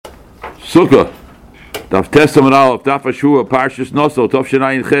Sukkah. Daf Tesam and Aleph, Daf Ashua, Parshas Noso, Tov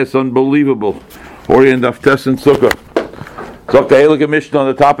Shinayin Ches, unbelievable. Ori and Daf Tesam Sukkah. Sukkah Elik Mishnah on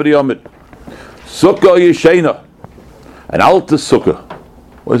the top of the Yomit. Sukkah Yeshena. An Alta Sukkah.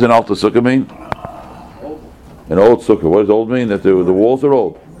 What does an Alta Sukkah mean? An old Sukkah. What does old mean? That the walls are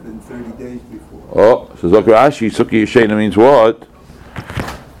old. Within 30 days before. Oh, so Zakar Rashi, Sukkah Yeshena means what?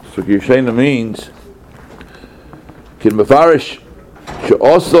 Sukkah Yeshena means Kin Mefarish.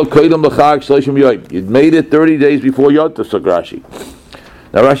 Also, you'd made it 30 days before Yom Tov, Sukkah Rashi.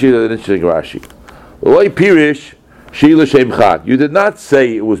 Now Rashi is an interesting Rashi. You did not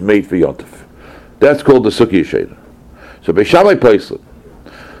say it was made for Yom Tov. That's called the Sukkah Yeshena. So Beis Shammai Paislim.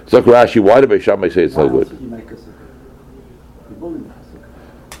 Sukkah Rashi, why did Beis Shammai say it's no good?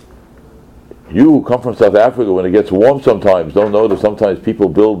 You who come from South Africa, when it gets warm sometimes, don't know that sometimes people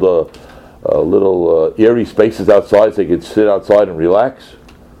build little airy spaces outside so they could sit outside and relax.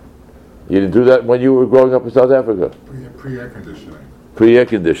 You didn't do that when you were growing up in South Africa? Pre-air conditioning. Pre-air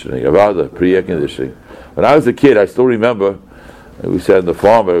conditioning, about pre-air conditioning. When I was a kid, I still remember, we said on the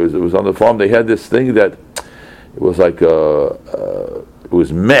farm, it was on the farm, they had this thing that, it was like, it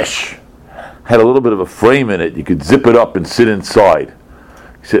was mesh, had a little bit of a frame in it, you could zip it up and sit inside.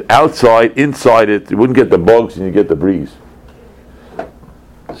 You sit outside, inside it, you wouldn't get the bugs and you get the breeze.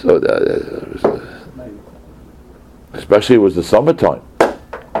 So especially it was the summertime.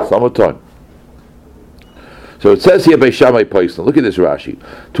 So it says here Beis Shammai Paislim. Look at this Rashi.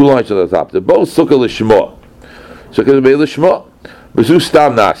 2 lines on the top. They're both Sukkah L'Shma. Sukkah L'Shma. B'zu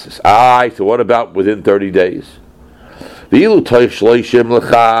Stam Nasis. So what about within 30 days? V'ilu Toich Shloishim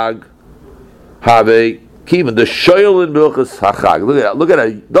L'Chag Have Kivin the Shoyl in Bilchas HaChag. Look at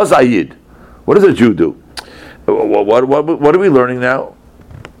that. Does Ayid. What does a Jew do? What are we learning now?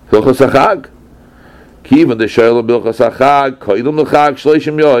 Bilchas HaChag. Kivin the Shoyl Bilchas HaChag Koidum L'Chag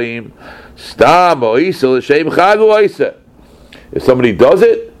Shloishim Yoim Stam Oisa L'Shem Chag Oisa. If somebody does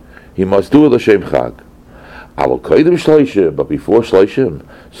it, he must do it L'Shem Chag. Alo Koidum Shloishim, but before Shloishim,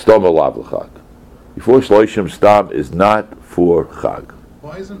 Stam Olav L'Chag. Before Shloishim, Stam is not for Chag.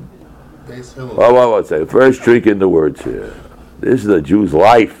 Why isn't Beis Hillel? What's that? First trick in the words here. This is a Jew's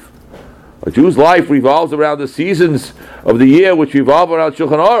life. A Jew's life revolves around the seasons of the year, which revolve around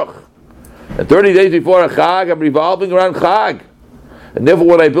Shulchan Aruch. And 30 days before a Chag, I'm revolving around Chag. And therefore,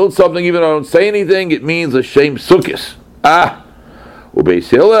 when I build something, even if I don't say anything, it means a Shem Sukkis. Beis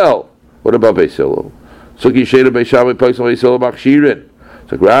Hillel. What about Beis Hillel? Sukkah Yeshena Beis Shammai Paislim Beis Hillel Machshirin.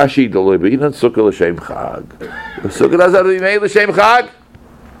 So Rashi, the Levinan Sukkah L'Shem Chag. The Sukkah doesn't have to be made L'Shem Chag.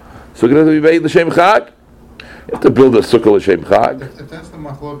 Sukkah doesn't have to be made L'Shem Chag. You have to build a Sukkah L'Shem Chag. If that's the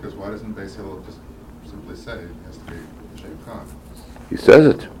machlokas, why doesn't Beis Hillel just simply say it has to be L'Shem Chag? He says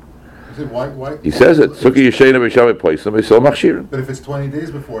it. Why? He says it. Sukkah Yeshena Beis Shammai Paislim Beis Hillel Machshirin. But if it's 20 days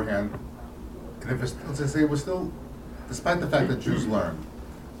beforehand, and if it's, let's say it was still, despite the fact that Jews learn,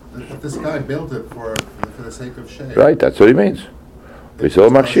 that this guy built it for the sake of Shem. Right, that's what he means. Beis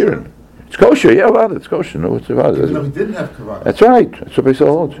Hillel Machshirin. It's kosher, yeah, well, it's kosher. No, what's about it? Even though he didn't have kavanah. That's right. That's what Beis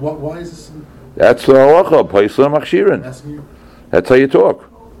Hillel holds. Why is this? That's the halacha. Beis Hillel Machshirin. That's how you talk.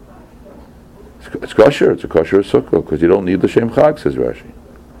 It's kosher. It's a kosher sukkah because you don't need the Shem Chag, says Rashi.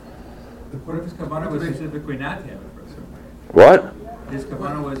 What if his kavanah was specifically not to have it for a sukkah? What? His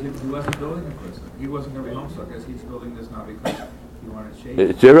kavanah was he wasn't building it for a sukkah. He wasn't going to be home sukkah. He's building this now because he wanted shade.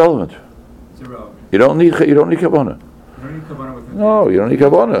 It's irrelevant. It's irrelevant. You don't need kavanah. You don't need kavanah with him. No, you don't need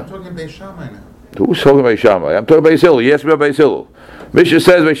kavanah. I'm talking Beis Shammai now. Who's talking about Beis Shammai? I'm talking about Beis Hillel. Yes, about Beis Hillel. Mishnah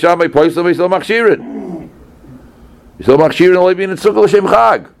says Beis Shammai Paislim Beis Hillel Machshirin. Beis Hillel Machshirin only being in Sukkah L'Shem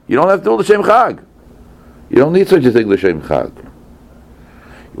Chag. You don't have to do L'Shem Chag. You don't need such a thing L'Shem Chag.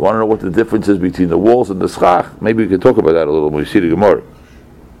 You want to know what the difference is between the walls and the schach? Maybe we can talk about that a little when we see the Gemara.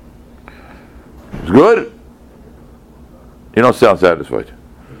 It's good? You don't sound satisfied.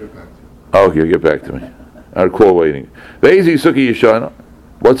 Okay, get back to me. I'll call waiting. Ve'ezi Sukkah Yeshana.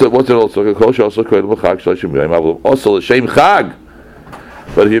 What's an old Sukkah? Kosher also Koyed L'Chag Shloshim Yom. Also L'Shem Chag.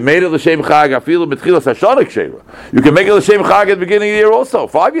 But if you made it L'Shem Chag, Afilu B'tchilas Hashanah Ksheva. You can make it L'Shem Chag at the beginning of the year also.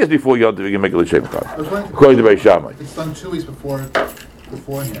 5 years before Yom Tov, you can make it L'Shem Chag. According to Beis Shammai. It's done 2 weeks beforehand.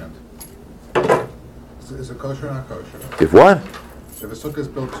 Is it kosher or not kosher? If what? If a sukkah is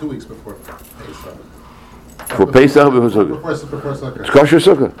built 2 weeks before Pesach. For Pesach, before Sukkah. Before sukkah. It's kosher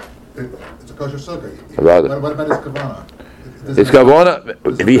Sukkah. It's a kosher sukkah. About it. What about his kavanah? His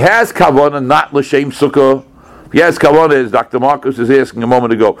kavanah, if he has kavanah, not l'shem sukkah. If he has kavanah, as Dr. Marcus is asking a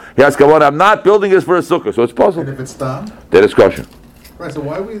moment ago, he has kavanah. I'm not building this for a sukkah, so it's possible. And if it's stam, then it's kosher. Right. So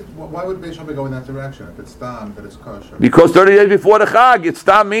why would Beis Shammai go in that direction? If it's stam, that it's kosher. Because 30 days before the Chag, it's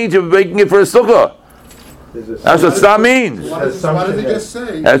stam means you're making it for a sukkah. That's what stam means. Why does he just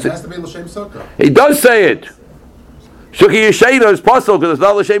say it That's has to be l'shem sukkah? He does say it. Shuki Yeshayna is possible because it's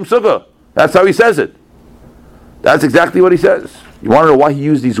not l'shem sukkah. That's how he says it. That's exactly what he says. You want to know why he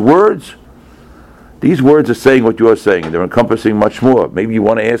used these words? These words are saying what you are saying, and they're encompassing much more. Maybe you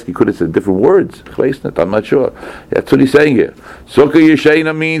want to ask, he could have said different words. I'm not sure. That's what he's saying here. Sukkah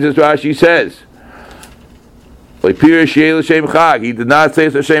Yeshayna means, as Rashi says, he did not say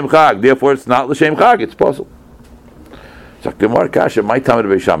it's l'shem chag, therefore it's not l'shem chag, it's possible. So Gemara Kasha, my time of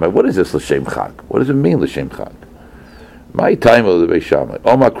the Beis Shammai, what is this l'shem chag? What does it mean l'shem chag? My time of the Beis Shammai.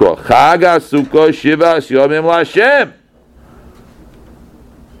 Omakro, chag sukkah shivas yomim l'Hashem.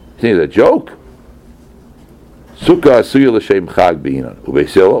 Think it's a joke? Sukkah asuya l'shem chag b'inan.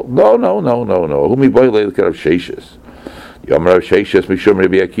 Ubeisilo? No. Humi boy le'ilkar of sheishis. Yom Rav Sheishis Mishum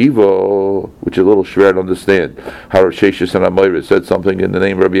Rabbi Akiva, which is a little schwer to understand. How Rav Sheishis and Amoira said something in the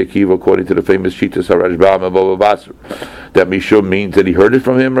name of Rabbi Akiva, according to the famous Shitas HaRashbam and Baba Basra. That Mishum means that he heard it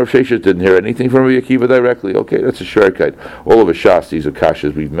from him. Rav Sheishis didn't hear anything from Rabbi Akiva directly. Okay, that's a shortcut. All of the Shas, these are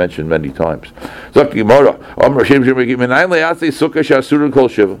kashas we've mentioned many times. How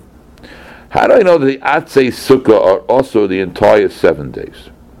do I know that the Atzei Sukkah are also the entire 7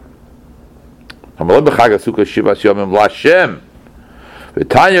 days? A famous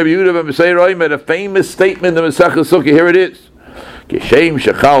statement in the Masechah Sukkah. Here it is.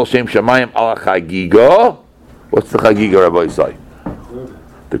 What's the Chagiga, Rabbi Isai?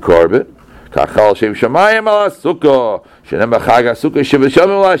 The Korban. Kachal Shem Shamayim ala Sukkah. Shenem b'chag Sukkah Shiva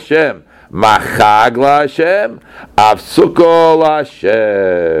Shamim l'Hashem. Machag l'Hashem. Av Sukkah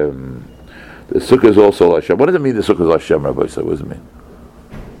l'Hashem. The Sukkah is also l'Hashem. What does it mean the Sukkah is l'Hashem, Rabbi Isai? What does it mean?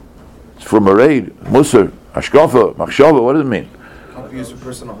 It's from Mareid, Musar, Ashkafa, Machshava. What does it mean? Can't be used for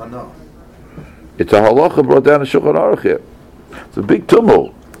personal hana. It's a halacha brought down in Shulchan Aruch here. It's a big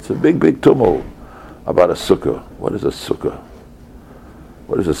tumult. It's a big tumult about a sukkah. What is a sukkah?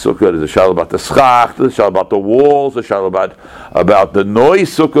 What is a sukkah? There's a shal about the schach, there's a shal about the walls, there's a shal about the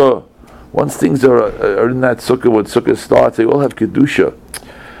noise sukkah. Once things are in that sukkah, when sukkah starts, they all have kedusha.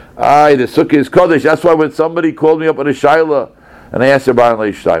 The sukkah is kodesh. That's why when somebody called me up on a shaila, and I asked Rabban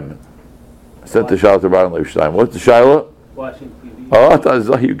Leib Steinman, I sent the shaila to Rabban Leib Steinman. What's the shaila? Watching TV.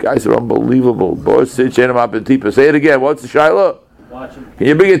 Oh, you guys are unbelievable. Say it again. What's the shaila? Watching. Can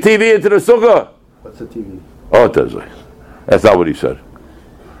you bring a TV into the sukkah? What's the TV? Oh, it does. That's not what he said.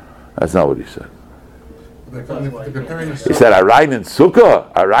 That's not what he said. He said, Arayin and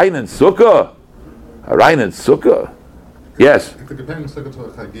Sukkah. Arayin and Sukkah. Arayin and Sukkah. Yes. If they're comparing sukkah to a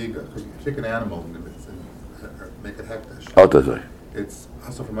chagiga, because you take an animal and make it hektish. Oh, it does. It's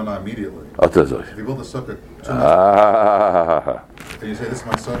also from ana immediately. Oh, it does. If you build a sukkah, and you say, this is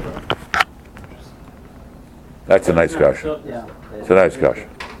my sukkah. That's a nice kasha. Yeah. It's a nice kasha.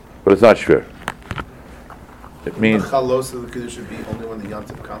 But it's not fair. It means... The chalos of the kedusha should be only when the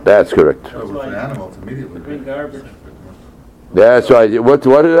yontif comes. That's correct. So with an animal, it's immediately. Bring garbage. That's right. What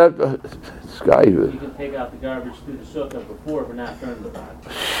did that... This guy... You can take out the garbage through the sukkah before we're not turning the pot.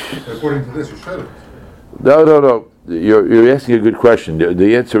 According to this, you should have. No. You're asking a good question.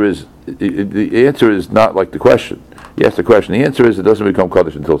 The answer is... The answer is not like the question. You ask the question. The answer is it doesn't become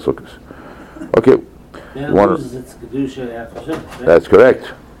Kaddish until Sukkot. Okay. Then it loses its kedusha after sukkah. Right? That's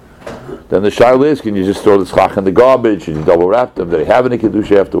correct. Then the shaila is, can you just throw the schach in the garbage and you double wrap them? Do they have any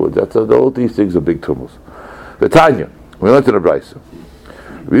kedusha afterwards? All these things are big tumults. The Tanya, we learned in the Brisa.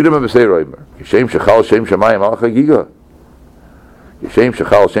 Read them and say, Roimer. Yishem shechal shem shamayim al chagiga. Yishem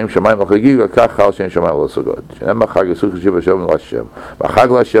shechal shem shamayim al chagiga. Kach chal shem shamayim al sukkot. Shenem machag yisuch shiva shem l'Hashem. Machag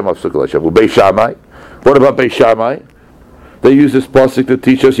l'Hashem al sukkot l'Hashem. U'bei Shammai. What about Bei Shammai? They use this pasuk to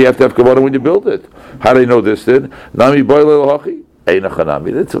teach us you have to have kavanah when you build it. How do they know this then? Nami boy le'lohachi. I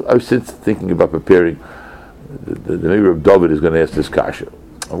was since thinking about preparing. The maybe Reb David is going to ask this kasha.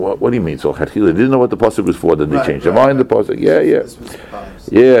 What do you mean? So Chatchila didn't know what the pasuk was for. Then they changed their mind. The pasuk,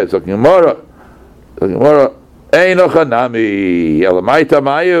 It's like Gemara. Einochanami elamaita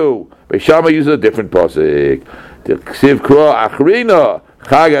mayu. Beis Shammai uses a different pasuk. The ksiv kro achrina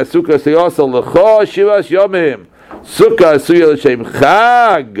chag asukah seyasa lecha shivas yomim sukkah asuya l'shem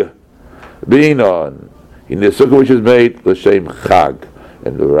chag binon. In the sukkah which is made l'shem chag,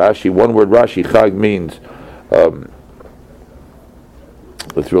 and the Rashi, one word Rashi, chag means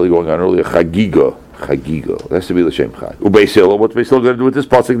what's really going on earlier. Chagiga. It has to be l'shem chag. Ubeisilo. What's Beisilo going to do with this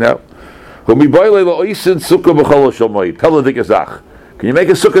pasuk now? Can you make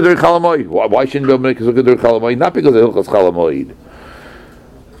a sukkah during Chalamoid? Why shouldn't you make a sukkah during Chalamoid? Not because of Hilchas Chalamoid.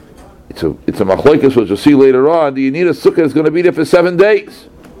 It's a machlokes which you'll see later on. Do you need a sukkah that's going to be there for 7 days?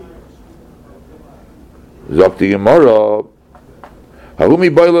 Zakti Gemara. Hahumi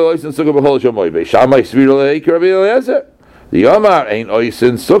boile oisin sukkah b'chol shamoy. Beishamai svira leik Rabbi Eliezer. The Yomar ain't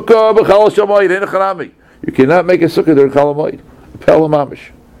oisin sukkah b'chol shamoy. Ain't a chanami. You cannot make a sukkah during Chalamoid. Pel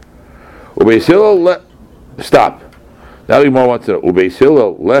mamish. Ubeis Hillel stop. Now the Gemara wants to know. Ubeis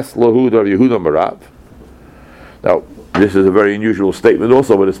Hillel less lahud of Yehuda Marav. Now this is a very unusual statement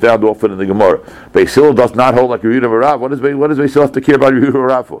also, but it's found often in the Gemara. Beis Hillel does not hold like Yehuda Marav. What does Beis Hillel have to care about Yehuda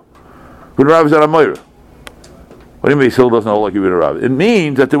Marav for? Yehuda Marav is at a Moira. What do you mean Beis Hillel doesn't hold like Yehuda Marav? It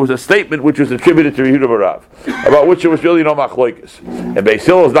means that there was a statement which was attributed to Yehuda Marav, about which there was really no machloikas. And Beis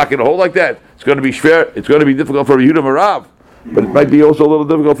Hillel is not going to hold like that. It's going to be schwer. It's going to be difficult for Yehuda Marav, but it might be also a little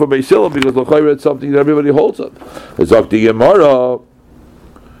difficult for Beis Hillel because L'chayra is something that everybody holds on. Zakti Gemara.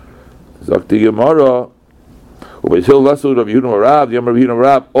 Beis Hillel lesson of Yehuda Marav. The Yom of Yehuda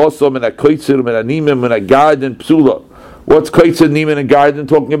Marav also min a koitzir, min a nimim, min a garden psula. What's koitzir, nimim, and garden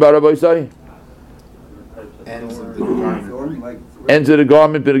talking about, Rabbi Isai? Ends of the garment. Ends of the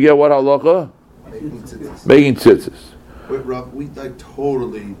garment, but again, what halacha? Making tzitzis. Wait, Rav, we like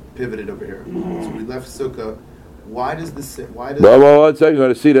totally pivoted over here. So we left sukkah. Why does this? Why does? Well, one second. You got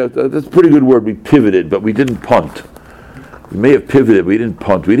to see that. That's a pretty good word. We pivoted, but we didn't punt. We may have pivoted. We didn't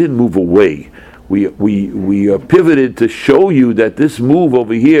punt. We didn't move away. We pivoted to show you that this move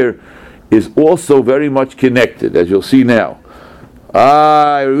over here is also very much connected, as you'll see now.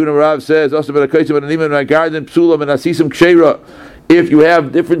 Yehuda Rav says, if you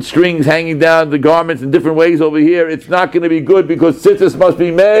have different strings hanging down the garments in different ways over here, it's not going to be good because tzitzis must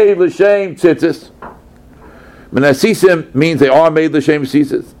be made l'shem tzitzis. Menasisim means they are made l'shem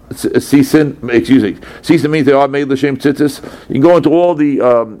tzitzis. Sisim means they are made l'shem tzitzis. You can go into all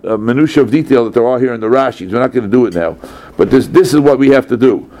the minutiae of detail that there are here in the Rashis. We're not going to do it now, but this is what we have to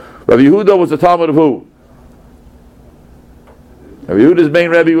do. Rabbi Yehuda was the Talmud of who? Rabbi Yehuda's main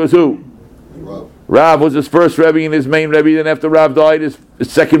Rebbe was who? Rav was his first Rebbe and his main Rebbe. Then after Rav died, his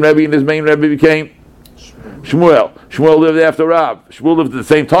second Rebbe and his main Rebbe became Shmuel. Shmuel lived after Rav. Shmuel lived at the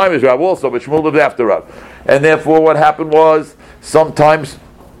same time as Rav also, but Shmuel lived after Rav. And therefore what happened was, sometimes,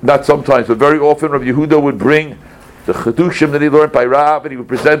 not sometimes, but very often Rabbi Yehuda would bring the Chedushim that he learned by Rav and he would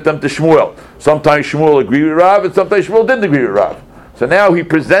present them to Shmuel. Sometimes Shmuel agreed with Rav and sometimes Shmuel didn't agree with Rav. So now he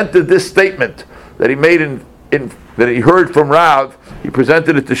presented this statement that he made that he heard from Rav. He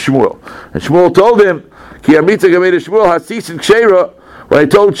presented it to Shmuel, and Shmuel told him, "Ki amitza gamei Shmuel hasisin kshera." When I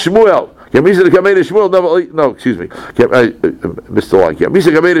told Shmuel, "Ki amitza gamei Shmuel," no, excuse me, Mr. Line, "Ki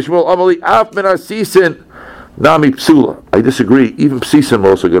amitza gamei Shmuel amali af min hasisin nami psula." I disagree. Even psisim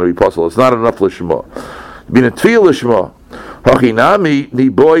are also going to be possible. It's not enough l'shma. Bin a tefillah l'shma. Hachinami ni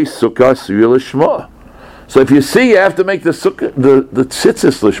boy sukkah suyil l'shma. So if you see, you have to make the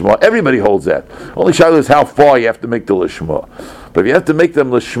tzitzis lishma. Everybody holds that. Only shaila is how far you have to make the lishma. But if you have to make them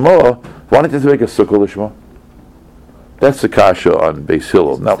lishma, why don't you have to make a sukkah lishma? That's the kasha on Beis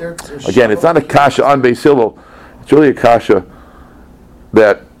Hillel. Now, again, it's not a kasha on Beis Hillel. It's really a kasha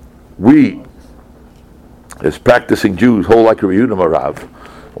that we, as practicing Jews, hold like Rabbi Yehuda Marav.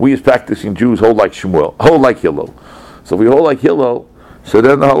 We, as practicing Jews, hold like Shmuel, hold like Hillel. So if we hold like Hillel, so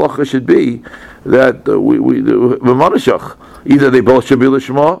then the halacha should be that either they both should be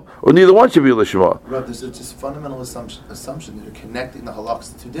l'shma or neither one should be l'shma. Right, there's just a fundamental assumption that you're connecting the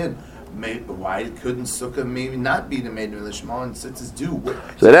halachas to din. Why couldn't sukkah maybe not be the made of l'shma and tzitzis do?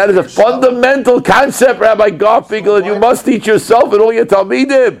 So that is a fundamental concept, Rabbi Garfinkel, that you must teach yourself and all your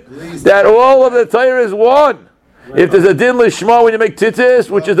talmidim, that all of the Torah is one. If there's a din lishma when you make tzitzis,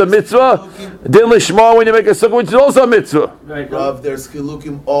 which is a mitzvah, din lishma when you make a sukkah, which is also a mitzvah. Rav, there's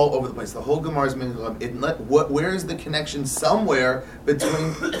chilukim all over the place. The whole Gemara is making where is the connection somewhere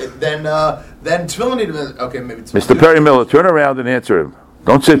between then tefillin? Okay, maybe tefillin. Mr. Perry Miller, turn around and answer him.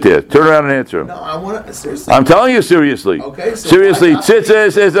 Don't sit there. Turn around and answer him. No, I want to seriously. I'm telling you seriously. Okay, so seriously,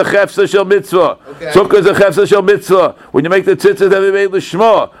 tzitzis is a chefsa shel mitzvah. Okay. Sukkah is a chefsa shel mitzvah. When you make the tzitzis, they be made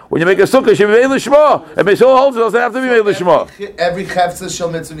l'shma. When you make a sukkah, it should be made l'shma. And Beis Hillel holds it doesn't have to be made l'shma. Every chefsa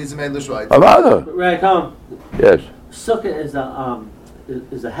shel mitzvah needs to be made l'shma. Amada. Right, come. Yes. Sukkah is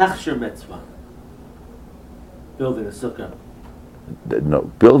a hechsher mitzvah. Building a sukkah. No,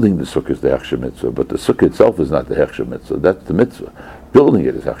 building the sukkah is the hechsher mitzvah, but the sukkah itself is not the hechsher mitzvah. That's the mitzvah. Building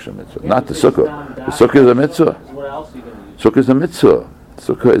it is hechsher mitzvah, not the sukkah. The sukkah is a mitzvah. What else are you going to use? Sukkah is a mitzvah.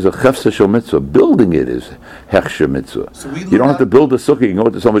 Sukkah is a chefsa shel mitzvah. Building it is hechsher mitzvah. So you don't have to build a sukkah. You can go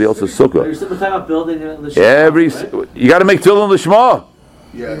into somebody else's sukkah. You're talking about building it l'shma. You got to make tefillin l'shma.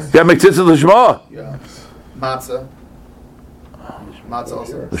 Yes. You got to make tzitzis l'shma. Yeah. Matzah. Matzah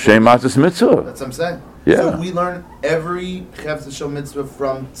also. L'shem matzah's mitzvah. That's what I'm saying. Yeah. So we learn every chefsa shel mitzvah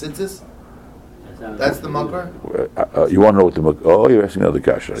from tzitzis. That's the makor? You want to know what the makor? Oh, you're asking another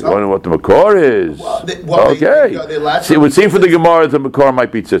kasha. You want to know what the makor is? Okay. See, it would seem for the Gemara that the makor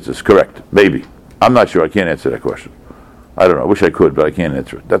might be tzitzis. Correct. Maybe. I'm not sure. I can't answer that question. I don't know. I wish I could, but I can't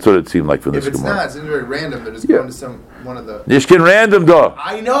answer it. That's what it seemed like from this Gemara. If it's not, it's very random. They're just going to one of the... Yishkin random, though.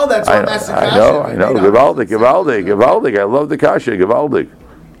 I know, that's what that's the kasha. I know. Givaldik. I love the kasha. Givaldik.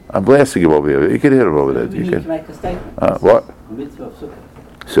 I'm blasting him over here. You can hear him over there. You can make a statement. What?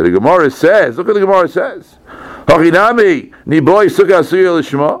 So the Gemara says, look what the Gemara says. Hachinami, niboy sukkah asuyah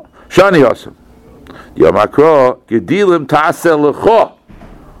l'shma, shani hasam. Yamakro, gedilim ta'aseh l'cho.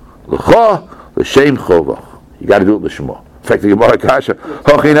 L'cho, l'shem chovach. You got to do it l'shma. In fact, the Gemara kasha,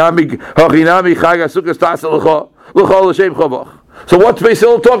 Hachinami chag asukah ta'aseh l'cho, l'cho l'shem chovach. So what's Beis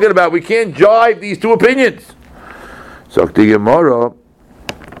Hillel talking about? We can't jive these two opinions. So the Gemara,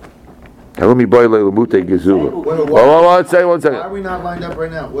 one second. Why are we not lined up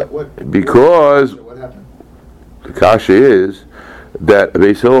right now? What? Because what happened? The kasha is that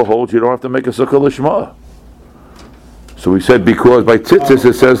Beis Hillel holds you don't have to make a sukkah l'shma. So we said because by tzitzis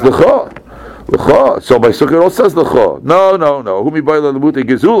it says l'cha. So by sukkah it also says l'cha. No. Humi boy l'mutei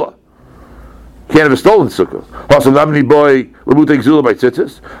gezula. Can't have a stolen sukkah. Hasam lamni boy l'mutei gezula by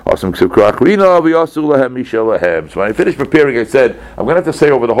tzitzis. Hasam ksiv krachrina v'yasu lahem mishel lahem. So when I finished preparing, I said I'm going to have to say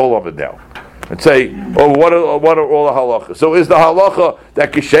over the whole of it now and say, what are all the halachas? So is the halacha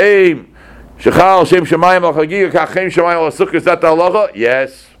that kishem shechal shem shemayim al chagiga kachem shemayim al sukkah, is that the halacha?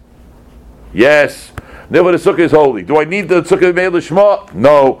 Yes. Never the sukkah is holy. Do I need the sukkah made l'shma?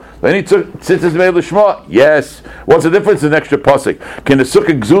 No. Do I need tzitzis made l'shma? Yes. What's the difference? An extra pasuk. Can the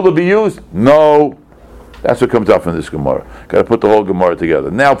sukkah gzula be used? No. That's what comes out from this Gemara. Got to put the whole Gemara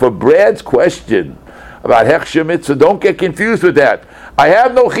together. Now, for Brad's question about hechsher mitzvah, don't get confused with that. I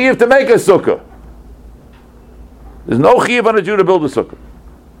have no chiyuv to make a sukkah. There's no chiyuv on a Jew to build a sukkah.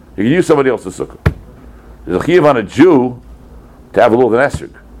 You can use somebody else's sukkah. There's a chiyuv on a Jew to have a little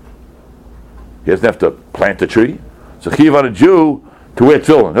esrog. He doesn't have to plant a tree. It's a chiyuv on a Jew to wear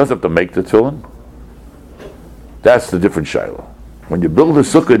tefillin. He doesn't have to make the tefillin. That's the different shiloh. When you build a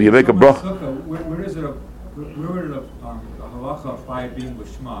sukkah, do you make a bracha? Where is it? Where is the halacha of by being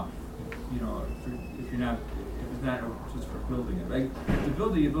l'shma? You know, if it's not just for building it, right? To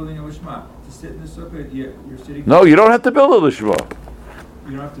build it, you're building a l'shma. To sit in the sukkah, you're sitting. No, you don't have to build a l'shma.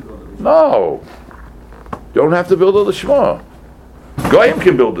 You don't have to build it. No, you don't have to build a l'shma. Goyim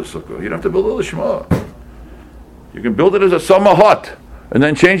can build a sukkah. You don't have to build a l'shma. You can build it as a summer hut, and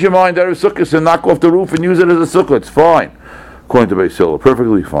then change your mind out of sukkahs and knock off the roof and use it as a sukkah. It's fine, according to Beis Hillel,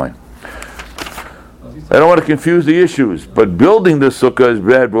 perfectly fine. I don't want to confuse the issues, but building the sukkah, as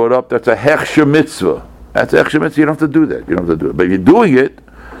Brad brought up, that's a hechsher mitzvah. That's a hechsher mitzvah. You don't have to do that. But if you're doing it,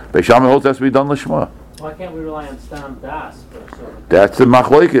 Beis Shammai holds has to be done l'shma. Why can't we rely on Stam Das for a sukkah? That's the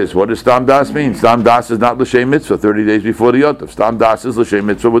machlokes. What does Stam Das mean? Stam Das is not l'shem mitzvah 30 days before the yontif. Stam Das is l'shem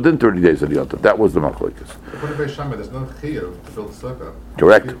mitzvah within 30 days of the yontif. That was the machlokes. What if Beis Shammai, there's no chiyuv to build a sukkah?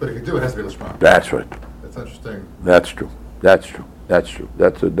 Correct. But if you do, it has to be l'shma. That's right. That's interesting. That's true. That's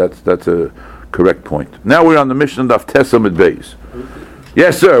a correct point. Now we're on the mission of Tessam at Beis.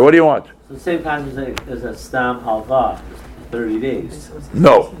 Yes, sir. What do you want? So the same time as a Stam Halva, 30 days.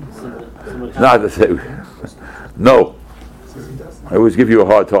 No. Not the same. No. I always give you a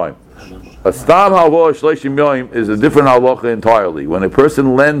hard time. A Stam Halva Shleishim Yoim is a different halacha entirely. When a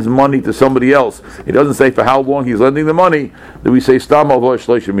person lends money to somebody else, he doesn't say for how long he's lending the money, then we say Stam Halva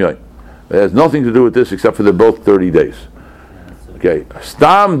Shleishim Yoim. It has nothing to do with this except for they're both 30 days. Okay,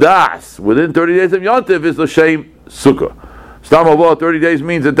 Stam Das within 30 days of Yontif is l'shem sukkah. Stam Halva 30 days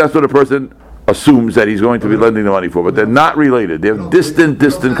means that that's what a person assumes that he's going to be lending the money for, but they're not related. They're distant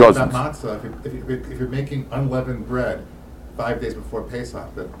cousins. Matzah, if you're making unleavened bread 5 days before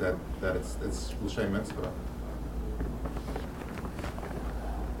Pesach, that it's l'shem mitzvah.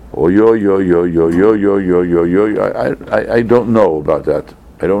 Oh yo. I don't know about that.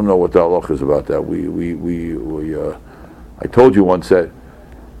 I don't know what the halach is about that. I told you once that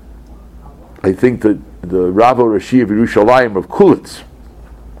I think that the Rava Rashi of Yerushalayim of Kulitz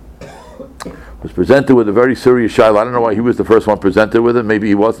was presented with a very serious shaila. I don't know why he was the first one presented with it. Maybe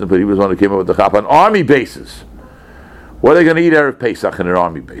he wasn't, but he was the one who came up with the chap on army bases. What are they going to eat Erev Pesach in an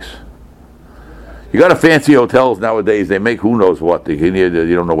army base? You got a fancy hotels nowadays. They make who knows what.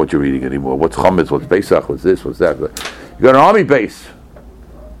 You don't know what you're eating anymore. What's chametz? What's Pesach? What's this? What's that? You got an army base.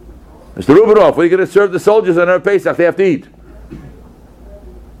 Mr. Rubinoff, what are you going to serve the soldiers on Erev Pesach? They have to eat.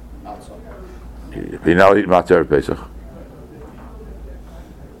 You now eat matzah Erev Pesach.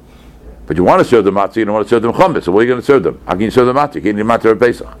 But you want to serve them matzah, you don't want to serve them chametz. So what are you going to serve them? How can you serve them matzah? You can't eat matzah Erev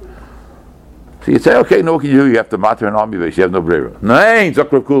Pesach. So you say, okay, no, what can you do? You have to matzah an army base. You have no brera. Nein,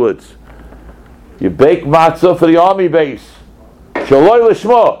 Zakrav Kulitz. You bake matzah for the army base. Shaloi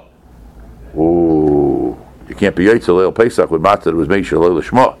l'shma. Ooh, you can't be Yotze Leil Pesach with matzah that was made Shaloi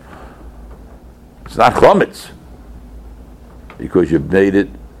l'shma. It's not chametz because you made it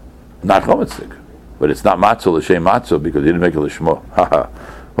not chametzig, but it's not matzah l'shem matzah because you didn't make it l'shma.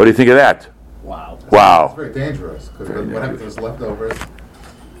 What do you think of that? Wow. It's Wow. very dangerous, because what happens is leftovers.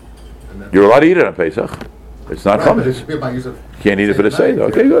 And then, You're allowed to eat it on Pesach. It's not right, but chametz. people might use it. Can't eat it for the same Seder.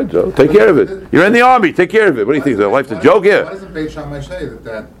 night. Okay, good. So take care of it. You're in the army. Take care of it. What do you think? Is life's a joke Why here? doesn't Beit Shammai say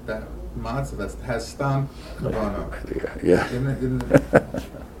that matzah that has stam kavana? Yeah.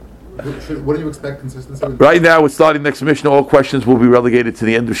 What do you expect consistency? Right now, we're starting next mission. All questions will be relegated to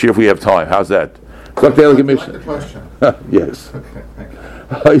the end of Shir if we have time. How's that? Dr. I like Mission. the question. Yes. Okay, thank you.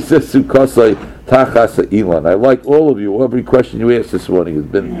 I said Sukasai Tachasa Ilan. I like all of you. Every question you asked this morning has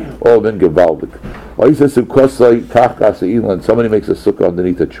been all been gewaldic. I said Sukasai Tachasa Ilan. Somebody makes a sukkah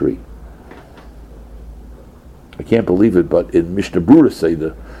underneath a tree. I can't believe it, but in Mishnah Brura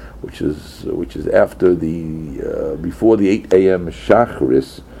Seder, which is after the before the 8 a.m.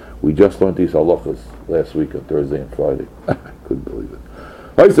 Shacharis, we just learned these halachas last week on Thursday and Friday. I couldn't believe it.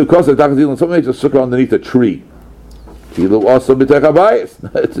 I said Sukasai Tachasa Ilan. Somebody makes a sukkah underneath a tree. It's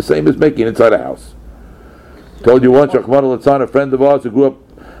the same as making inside a house. Told you once, Rahman al-Atsan, a friend of ours who grew up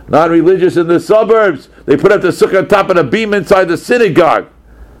non-religious in the suburbs, they put up the sukkah on top of the beam inside the synagogue.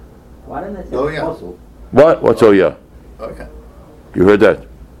 Why didn't they take Oh, a yeah. puzzle? What? What's oh yeah? Okay. You heard that?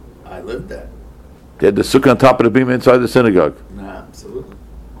 I lived that. They had the sukkah on top of the beam inside the synagogue. Nah, absolutely.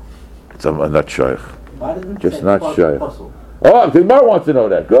 I'm not shaykh. Why didn't they Just take not a shy. puzzle? Oh, the Gemara wants to know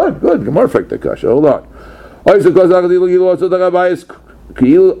that. Good. Gemara fact the kasha. Hold on. Good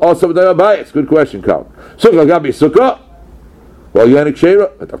question, Carl. Sukkah gabi sukkah. Well, Yanik Shera,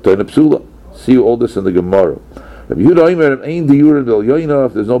 Taktoina Psula. See all this in the Gemara. If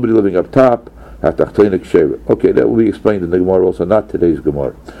there's nobody living up top, okay, that will be explained in the Gemara also, not today's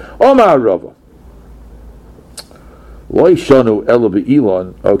Gemara. Omar Rava.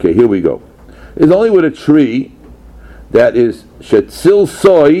 Okay, here we go. It's only with a tree that is shetzil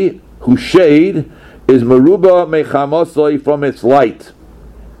soy, whose shade is meruba mechamosoi from its light.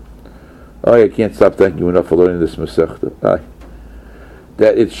 Oh, I can't stop thanking you enough for learning this Masechta.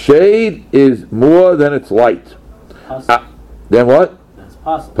 That its shade is more than its light. Then what? That's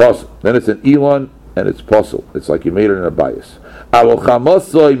possible. Puzzle. Then it's an Elon and it's puzzle. It's like you made it in a bias.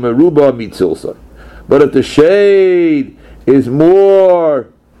 Avochamosoi meruba mitzilsoi. But if the shade is more,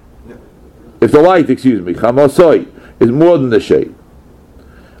 if the light, chamosoi, is more than the shade,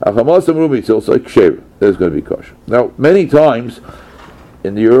 there's going to be kosher. Now, many times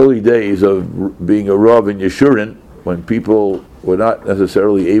in the early days of being a Rav in Yeshurun, when people were not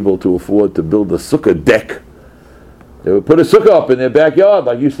necessarily able to afford to build a sukkah deck, they would put a sukkah up in their backyard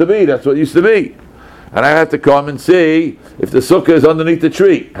like it used to be. That's what it used to be. And I had to come and see if the sukkah is underneath the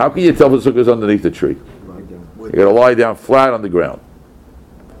tree. How can you tell if the sukkah is underneath the tree? You got to lie down flat on the ground.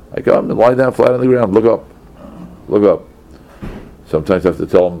 I come and lie down flat on the ground. Look up. Sometimes I have to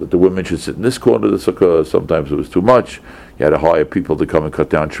tell them that the women should sit in this corner of the sukkah. Sometimes it was too much. You had to hire people to come and cut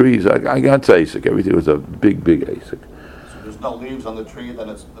down trees. I can't say ASIC. Everything was a big ASIC. So there's no leaves on the tree, then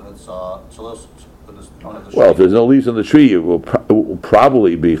it's well, if there's no leaves on the tree, it will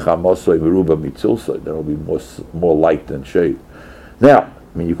probably be chamosoi meruba mitzilsoi. There will be more light than shade. Now,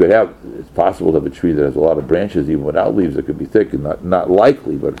 I mean, you could have. It's possible to have a tree that has a lot of branches, even without leaves. It could be thick and not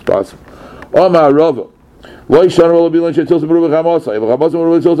likely, but it's possible. Omar Rava. Lo yishanu lo bilan shetzilsoi meruba chamosoi. If chamosoi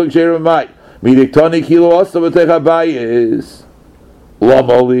meruba mitzilsoi ksherim mai. Midiktani kilo osta v'techa bayis.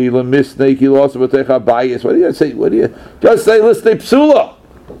 Lomoli lemisnei kilo osta v'techa bayis. What do you say? Just say listei psula.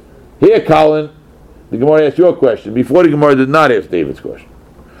 Here, Colin. The Gemara asked your question before the Gemara did not ask David's question.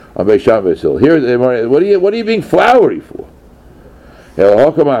 On Beis Shammai Hill. Here, the Gemara. What are you being flowery for? The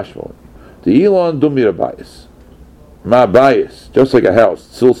Elon dumira bias, ma bias, just like a house.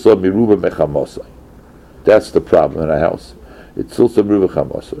 Silsa miruba mechamosai. That's the problem in a house. It's silsa miruba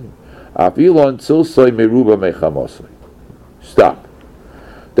mechamosai. Af Elon silsa miruba mechamosai. Stop.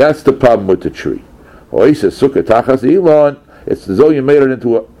 That's the problem with the tree. He says sukkah tachas Elon. It's as though you made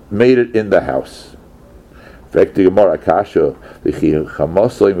it in the house. In fact, the Gemara kasha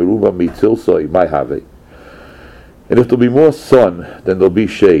v'chamosai miruba mitzilsai my have. And if there'll be more sun, then there'll be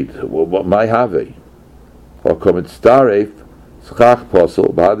shade. Well, my have. Or come in staref schach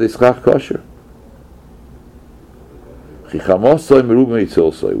posel ba'adei schach kosher. Chichamosai meruba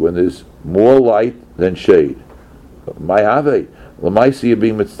mitzilsai, when there's more light than shade. My have. L'maisi you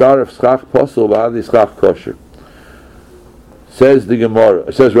being mitzaref schach posel ba'adei schach kosher. Says the Gemara.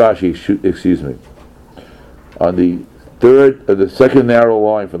 Says Rashi. Excuse me. On the the second narrow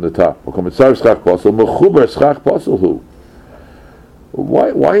line from the top.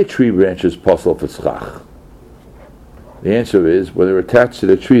 Why a tree branch is puzzle if it's schach? The answer is, when they're attached to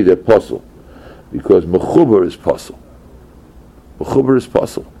the tree, they're puzzle. Because mechuber is puzzle. Mechuber is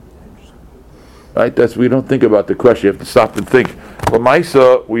puzzle. Right? We don't think about the question. You have to stop and think. Well,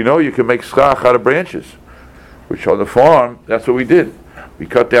 Maisa, we know you can make schach out of branches. Which on the farm, that's what we did. We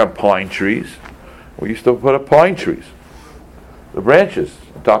cut down pine trees. We used to put up pine trees. The branches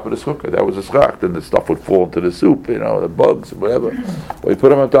on top of the sukkah. That was a schach. Then the stuff would fall into the soup, the bugs, whatever. We put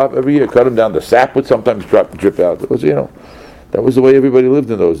them on top every year. Cut them down. The sap would sometimes drip out. It was, that was the way everybody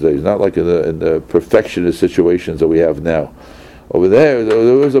lived in those days. Not like in the perfectionist situations that we have now. Over there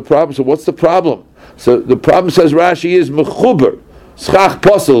was a problem. So what's the problem? So the problem, says Rashi, is mechuber. Schach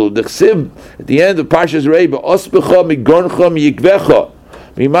posel, the chsiv, at the end of Parshas Reba, osbecha migorncha miyikvecha,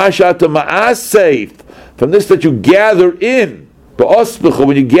 mimashata ma'asef, from this that you gather in, ba'osbecha,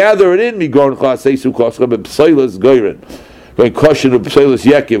 when you gather it in, migorncha aseisu koscha, b'pseilas goyren, going koshin b'pseilas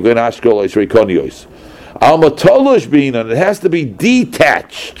yekiv, going ashkol eis reikonios. Al-matolosh binan, it has to be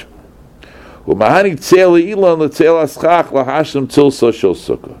detached. U'mahani tzel ilan l'tzel aschach lahashlam tilsa shel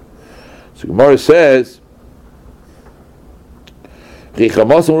sukkah. So Gemara says, you can't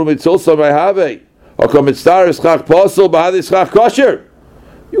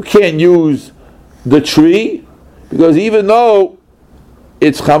use the tree because even though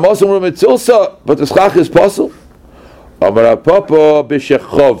it's chamas and mitzilsa, but the schach is possible. Okay,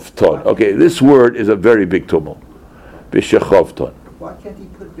 this word is a very big tumult. B'shechovton. Why can't he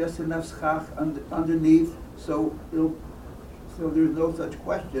put just enough schach underneath so there's no such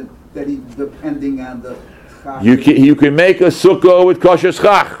question that he's depending on the schach? You can make a sukkah with kosher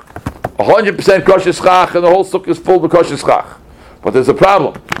schach, 100% kosher schach, and the whole sukkah is full with kosher schach. But there's a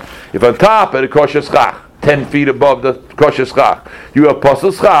problem. If on top of the kosher schach, 10 feet above the kosher schach, you have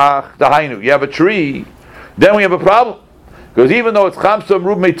pasel schach, the hainu, you have a tree, then we have a problem. Because even though it's chamsa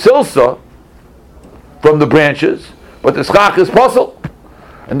mrub metzilsa from the branches, but the schach is pasel,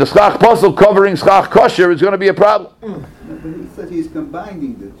 and the schach pasel covering schach kosher is going to be a problem. But he said he's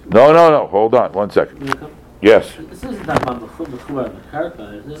combining the two. No. Hold on, 1 second. Yes. This isn't that about mechuba and the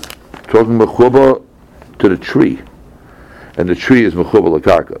karka, is it? Talking mechuba to the tree, and the tree is mechuba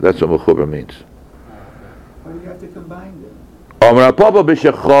l'karka. That's what mechuba means. Why do you have to combine them?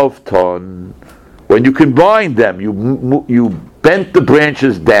 When you combine them, you bent the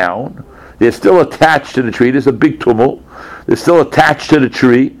branches down. They're still attached to the tree. There's a big tumult. They're still attached to the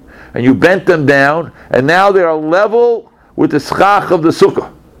tree, and you bent them down, and now they are level with the schach of the sukkah.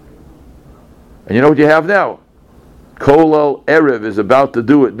 And you know what you have now? Kolel Erev is about to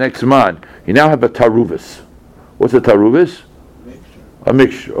do it next month. You now have a taruvis. What's a taruvis? A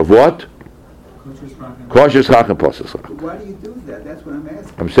mixture of what? Kosher schach and pasel schach. Why do you do that? That's what I'm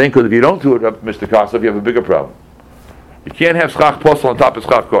asking. I'm saying because if you don't do it, Mr. Kosov, you have a bigger problem. You can't have schach pasel on top of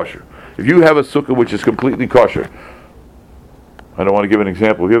schach kosher. If you have a sukkah which is completely kosher, I don't want to give an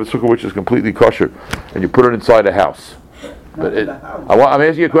example. If you have a sukkah which is completely kosher and you put it inside a house, Not in the house. I'm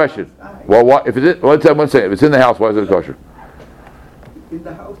asking you a question. Well, if it's in, one second. If it's in the house, why is it kosher? In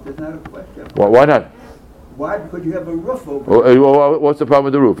the house, there's not a question. Well, why not? Why? Because you have a roof over. Well, what's the problem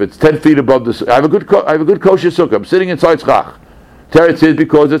with the roof? It's 10 feet above the. I have a good kosher sukkah. I'm sitting inside schach. Teretz is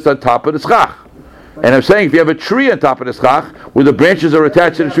because it's on top of the schach. And I'm saying if you have a tree on top of the schach where the branches are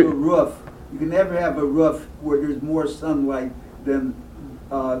attached to the tree. You can never have a roof where there's more sunlight than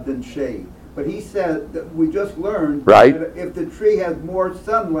shade. But he said that we just learned that if the tree has more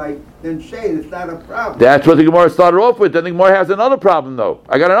sunlight than shade, it's not a problem. That's what the Gemara started off with. Then the Gemara has another problem, though.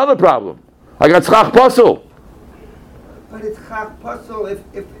 I got another problem. I got schach pasel. But it's schach pasel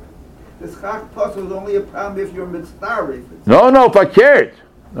if the schach pasel is only a problem if you're mitzvah. No, fakert.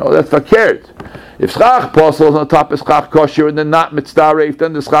 No, that's fakert. If schach pasel is on top of schach kosher and then not mitzvah,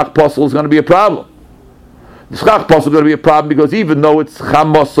 then the schach pasel is going to be a problem. The schach pasel is going to be a problem because even though it's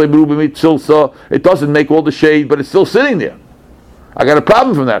chamos le'meruba mitzilsa, it doesn't make all the shade, but it's still sitting there. I got a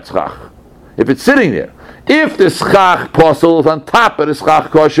problem from that schach. If it's sitting there. If the schach pasel is on top of the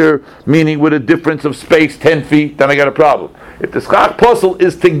schach kosher, meaning with a difference of space 10 feet, then I got a problem. If the schach pasel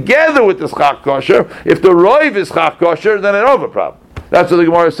is together with the schach kosher, if the roiv is schach kosher, then I don't have a problem. That's what the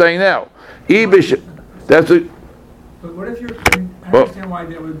Gemara is saying now. But what if you're? I understand why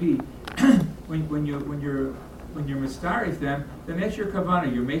that would be. when you're mistarif them, then that's your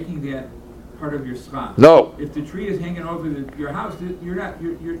kavanah. You're making that part of your schach. No. If the tree is hanging over your house, you're not.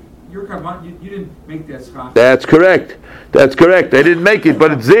 Your kavanah. You didn't make that schach. That's correct. I didn't make it,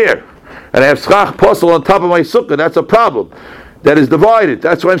 but it's there, and I have schach pasel on top of my sukkah. That's a problem. that is divided.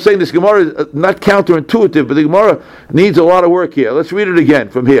 That's why I'm saying this Gemara is not counterintuitive, but the Gemara needs a lot of work here. Let's read it again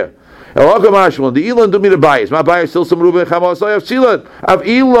from here. The Elon do me the bias. My bias still some Ruben Chamaso. I have Silan. I have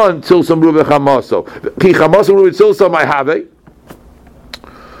Elon till some Ruben Chamaso. Ki Chamaso Ruben still some I have it.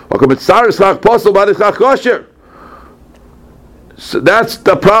 So that's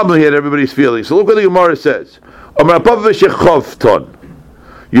the problem here that everybody's feeling. So look what the Gemara says.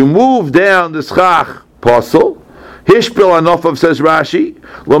 You move down the schach posel. Hishpil anofav says Rashi.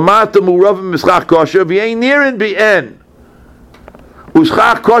 Lamata muravim mischach kosher v'yein nirin bi'en.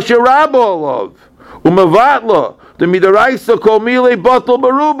 Uschach kosher rabo olav. Umavatla the midaraisa kol mile batal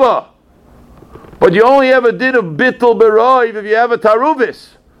baruba. But you only ever did a bittul beroiv if you have a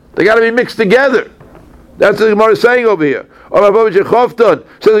taruvis. They got to be mixed together. That's what the Gemara is saying over here. Says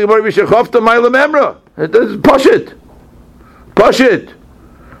the Gemara B'Shechoftan Ma'ila Memra. Push it.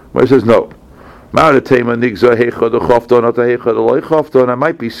 Gemara says no. I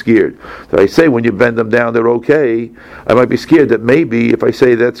might be scared. If I say when you bend them down they're okay, I might be scared that maybe if I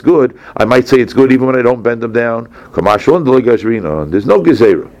say that's good, I might say it's good even when I don't bend them down. There's no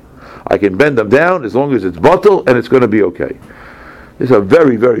gezerah. I can bend them down as long as it's batal and it's going to be okay. There's a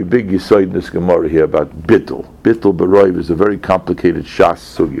very, very big yesod in this Gemara here about bittul. Bittul beroiv is a very complicated shas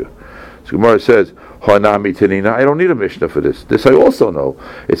sugya. So Gemara says, Hanami Tanina, I don't need a Mishnah for this. This I also know.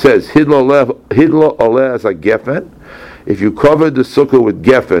 It says, Hidlo aleh as a gefen. If you covered the sukkah with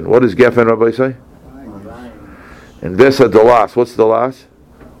gefen, what does gefen, Rabbi say? And Vesa Dalas, what's Dalas?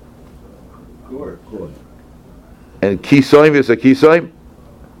 Gourd. And Kisoim is a Kisoim?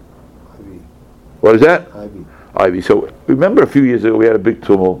 What is that? Ivy. So remember a few years ago we had a big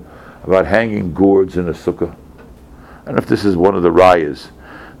tumult about hanging gourds in a sukkah. I don't know if this is one of the rayas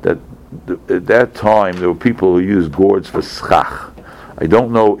that at that time there were people who used gourds for schach. I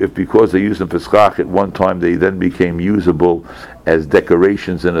don't know if because they used them for schach at one time they then became usable as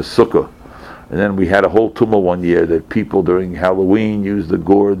decorations in a sukkah. And then we had a whole tumult one year that people during Halloween used the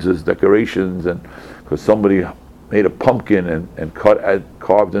gourds as decorations, and because somebody made a pumpkin and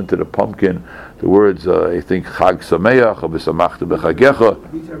carved into the pumpkin the words, I think, Chag Sameach, or V'samachta b'chagecha.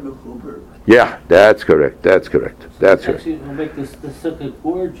 These are mechuber. Yeah, that's correct. Actually, it'll make the sukkah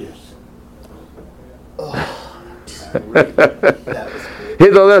gorgeous.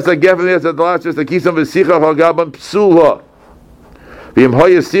 Hidol a gefen yes at the last just a kisam v'sicha hagabam psula. V'im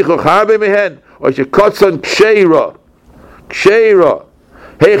hoye sicha charbe mehen or she kotson ksheira.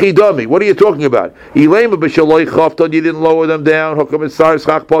 Hey Chidami, what are you talking about? Ilema b'shaloi chafton, you didn't lower them down. Hokam et sar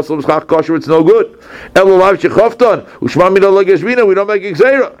schach posel schach kosher, it's no good. Elolav shechafton ushma mina legeshvina, we don't make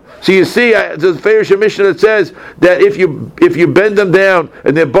exera. So you see, there's a fair Mishnah that says that if you bend them down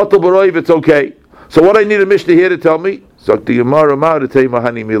and they're batal b'roiv, it's okay. So what I need a Mishnah here to tell me? Zakti Gemara ma to tell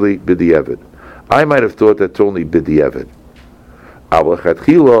mahani mili b'di'evid. I might have thought that's only b'di'evid. Aval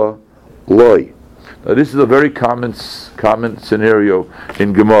chatchila loy. Now this is a very common scenario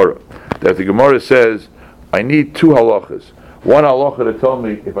in Gemara. That the Gemara says, I need two halachas. One halacha to tell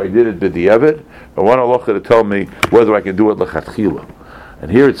me if I did it b'di'evid, and one halacha to tell me whether I can do it l'chatchila.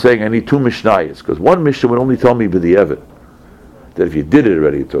 And here it's saying I need two mishnayos, because one mishnah would only tell me b'di'evid, that if you did it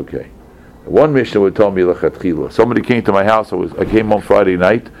already, it's okay. One mishnah would tell me l'chatchila. Somebody came to my house, I came home Friday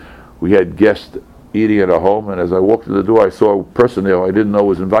night, we had guests eating at our home, and as I walked to the door, I saw a person there who I didn't know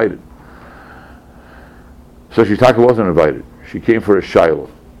was invited. So Shitaka wasn't invited. She came for a shiloh.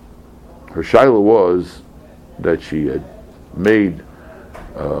 Her shiloh was that she had made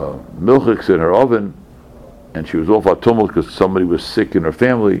milchiks in her oven, and she was off atumul because somebody was sick in her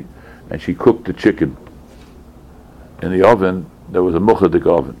family, and she cooked the chicken in the oven. There was a muchadik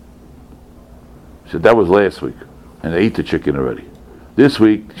oven. She said that was last week, and they ate the chicken already. This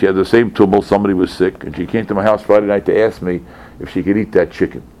week she had the same tumult. Somebody was sick, and she came to my house Friday night to ask me if she could eat that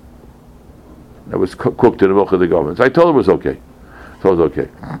chicken that was cooked in the muchadik oven. So I told her it was okay. So it was okay.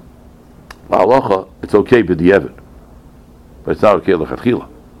 Halacha, it's okay b'di'evid, but it's not okay l'chatchila.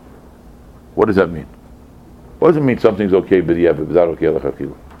 What does that mean? What does it mean something's okay b'di'evid, but it's not okay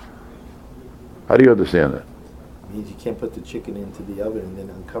l'chatchila? How do you understand that? It means you can't put the chicken into the oven and then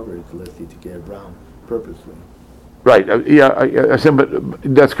uncover it to let it get brown purposely. Right. I said, but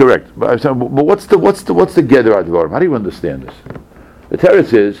that's correct. But I said, but what's the gather advarim? How do you understand this? The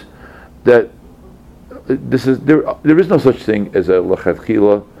teretz is that this is there is no such thing as a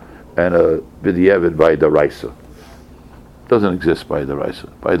l'chatchila and a b'di'evid by daraisa. It doesn't exist by daraisa.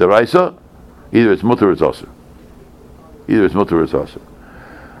 By daraisa, either it's mutar or it's aser.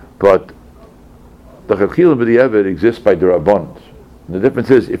 But the l'chatchila and b'di'evid exists by derabanan. The difference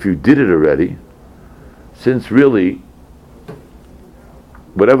is if you did it already, since really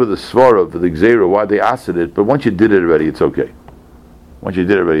whatever the svara for the gzeira, why they asked it, but once you did it already, it's okay. Once you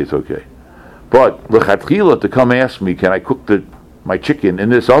did it already, it's okay. But l'chatchila to come ask me, can I cook my chicken in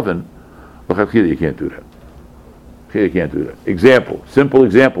this oven? L'chatchila, you can't do that. Okay, you can't do that. Example, simple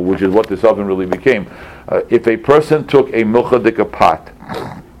example, which is what this oven really became. If a person took a milchadika pot,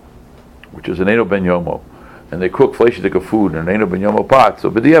 which is an Eino Ben Yomo, and they cook fleshadika food in an Eino Ben Yomo pot, so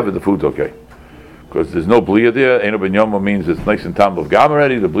b'diavad the food's okay. Because there's no bliya there. Eino Ben Yomo means it's nice and tam of gam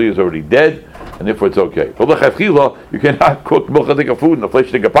already, the bliya is already dead, and therefore it's okay. But l'chatchila, you cannot cook milchadika food in a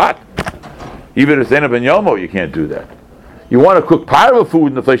fleshadika pot. Even if it's Eino Ben Yomo, you can't do that. You want to cook parva food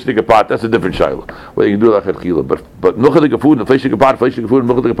in the fleshadika pot, that's a different shayla. Well, you can do l'chatchila, but milchadika food in the fleshadika pot in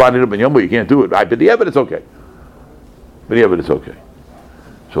milchadika pot in Eino Ben Yomo, you can't do it. B'diavad it's okay. B'diavad it's okay.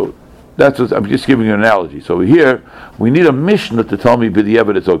 So that's what, I'm just giving you an analogy. So here, we need a mishnah to tell me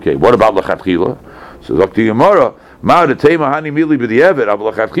b'diavad it's okay. What about l'chatchila? So Dr. Gemara, ma detema hani mili b'diavad, av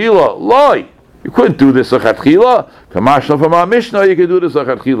l'chatchila, loy. You couldn't do this l'chatchila. Kamashna from our mishnah, you can do this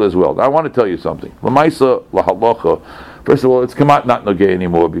l'chatchila as well. Now, I want to tell you something. L'maisa l'halacha. First of all, it's not nogay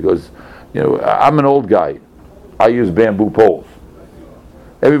anymore because, I'm an old guy. I use bamboo poles.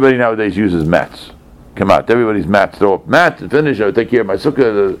 Everybody nowadays uses mats. Come out. Everybody's mats. Throw up mats and finish. I take care of my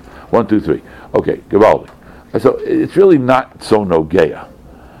sukkah. 1, 2, 3. Okay, Givaldi. So it's really not so nogeya.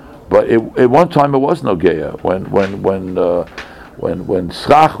 But at one time it was nogeya. When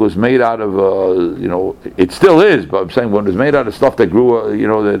schach was made out of, it still is, but I'm saying when it was made out of stuff that grew,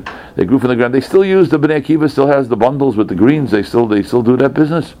 that grew from the ground, they still use the Bnei Akiva still has the bundles with the greens. They still do that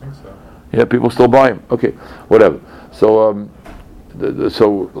business. I think so. Yeah, people still buy them. Okay, whatever. So,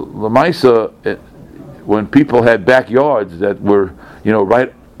 so Lamaisa, when people had backyards that were,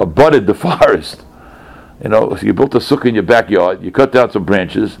 right abutted the forest. So you built a sukkah in your backyard, you cut down some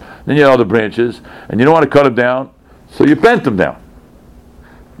branches, then you had other branches, and you don't want to cut them down, so you bent them down.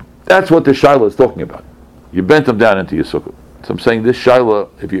 That's what the Shaila is talking about. You bent them down into your sukkah. So I'm saying this Shaila,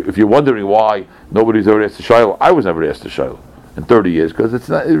 if you're wondering why nobody's ever asked the Shaila, I was never asked the Shaila in 30 years, because it's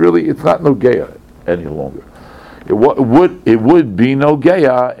not nogeya any longer. It would be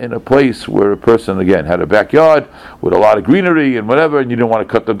nogeya in a place where a person, again, had a backyard with a lot of greenery and whatever, and you didn't want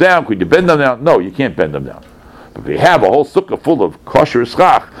to cut them down. Could you bend them down? No, you can't bend them down. But if you have a whole sukkah full of kosher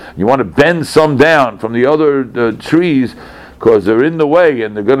schach, you want to bend some down from the other trees because they're in the way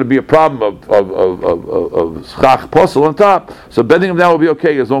and they're going to be a problem of schach posel on top. So bending them down will be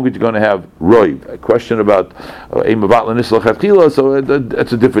okay as long as you're going to have roiv. A question about emavat l'nisla chatchila, so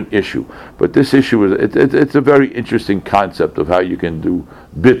that's a different issue. But this issue is it's a very interesting concept of how you can do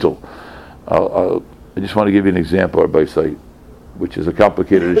bittul. I just want to give you an example, Rabbi Say, which is a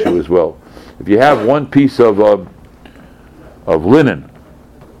complicated issue as well. If you have one piece of linen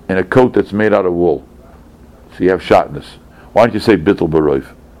in a coat that's made out of wool, so you have shotness, why don't you say bittul b'roiv?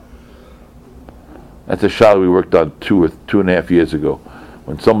 That's a shot we worked on 2.5 years ago,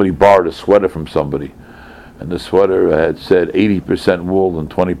 when somebody borrowed a sweater from somebody, and the sweater had said 80% wool and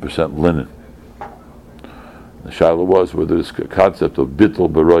 20% linen. The shaila was whether this concept of bittul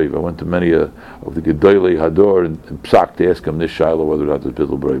b'roiv. I went to many of the Gedolei Hador and Psak to ask him this shaila whether or not there's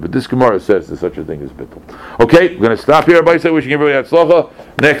bittul b'roiv. But this Gemara says there's such a thing as bittul. Okay, we're going to stop here. Everybody say wishing everybody hatzlacha.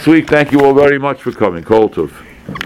 Next week, thank you all very much for coming. Kol tov.